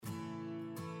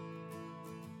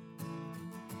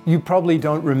You probably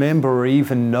don't remember or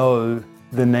even know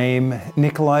the name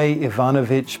Nikolai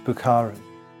Ivanovich Bukharin.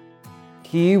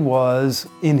 He was,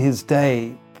 in his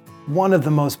day, one of the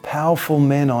most powerful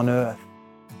men on earth.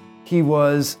 He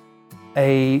was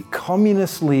a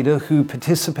communist leader who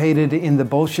participated in the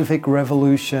Bolshevik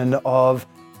Revolution of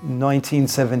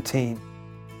 1917.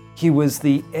 He was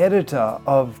the editor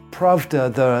of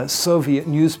Pravda, the Soviet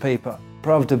newspaper.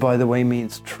 Pravda, by the way,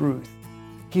 means truth.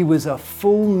 He was a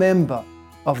full member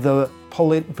of the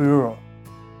Politburo.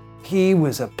 He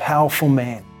was a powerful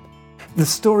man. The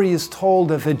story is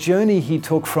told of a journey he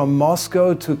took from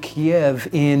Moscow to Kiev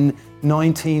in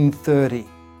 1930.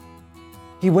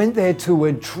 He went there to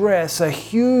address a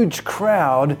huge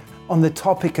crowd on the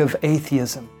topic of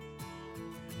atheism.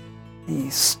 He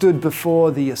stood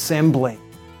before the assembly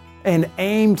and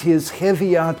aimed his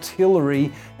heavy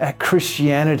artillery at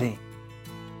Christianity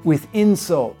with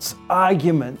insults,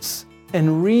 arguments,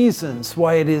 and reasons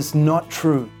why it is not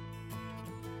true.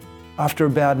 After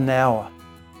about an hour,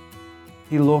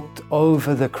 he looked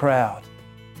over the crowd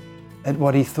at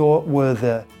what he thought were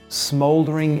the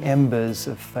smoldering embers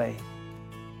of faith.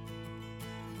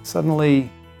 Suddenly,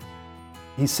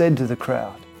 he said to the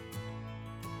crowd,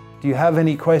 "Do you have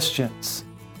any questions?"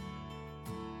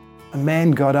 A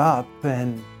man got up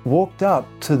and walked up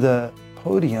to the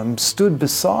podium, stood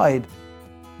beside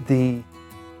the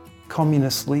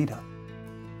communist leader.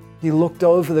 He looked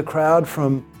over the crowd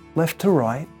from left to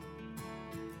right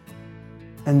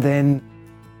and then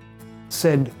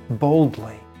said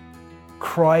boldly,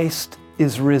 "Christ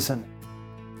is risen."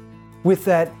 With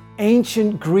that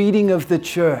ancient greeting of the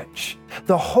church,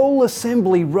 the whole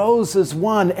assembly rose as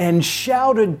one and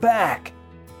shouted back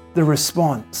the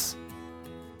response,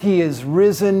 "He is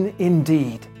risen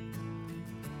indeed."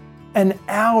 An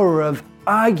hour of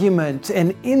argument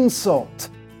and insult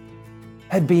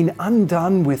had been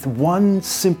undone with one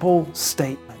simple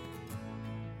statement: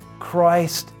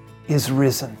 Christ is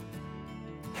risen.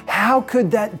 How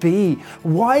could that be?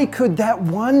 Why could that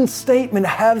one statement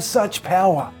have such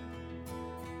power?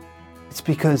 It's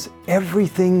because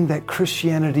everything that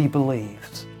Christianity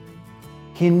believes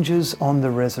hinges on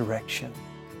the resurrection.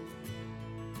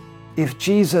 If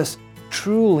Jesus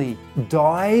truly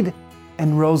died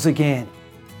and rose again,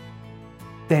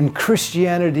 then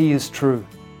Christianity is true.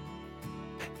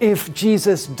 If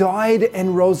Jesus died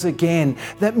and rose again,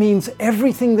 that means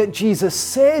everything that Jesus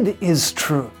said is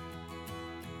true.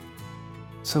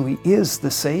 So he is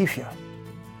the Savior.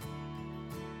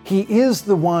 He is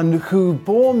the one who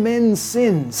bore men's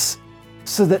sins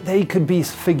so that they could be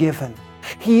forgiven.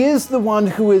 He is the one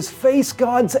who has faced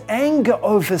God's anger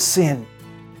over sin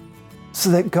so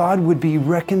that God would be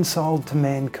reconciled to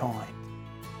mankind.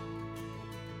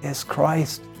 Yes,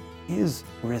 Christ is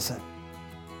risen.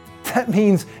 That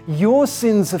means your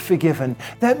sins are forgiven.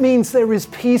 That means there is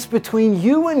peace between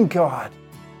you and God.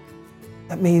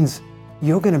 That means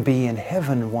you're going to be in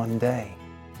heaven one day.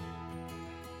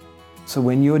 So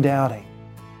when you're doubting,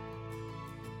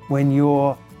 when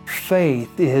your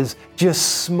faith is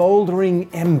just smoldering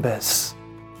embers,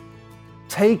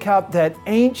 take up that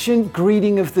ancient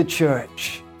greeting of the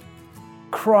church,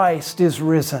 Christ is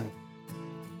risen,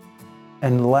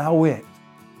 and allow it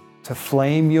to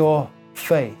flame your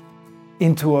faith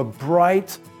into a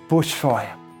bright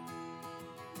bushfire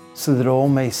so that all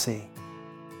may see.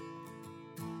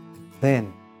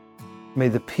 Then may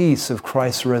the peace of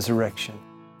Christ's resurrection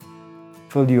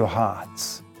fill your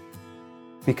hearts,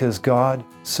 because God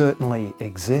certainly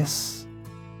exists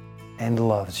and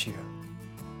loves you.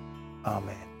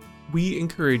 Amen. We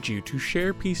encourage you to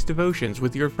share Peace Devotions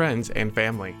with your friends and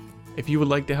family. If you would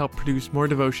like to help produce more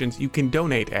devotions, you can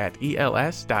donate at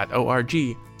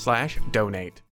els.org/donate.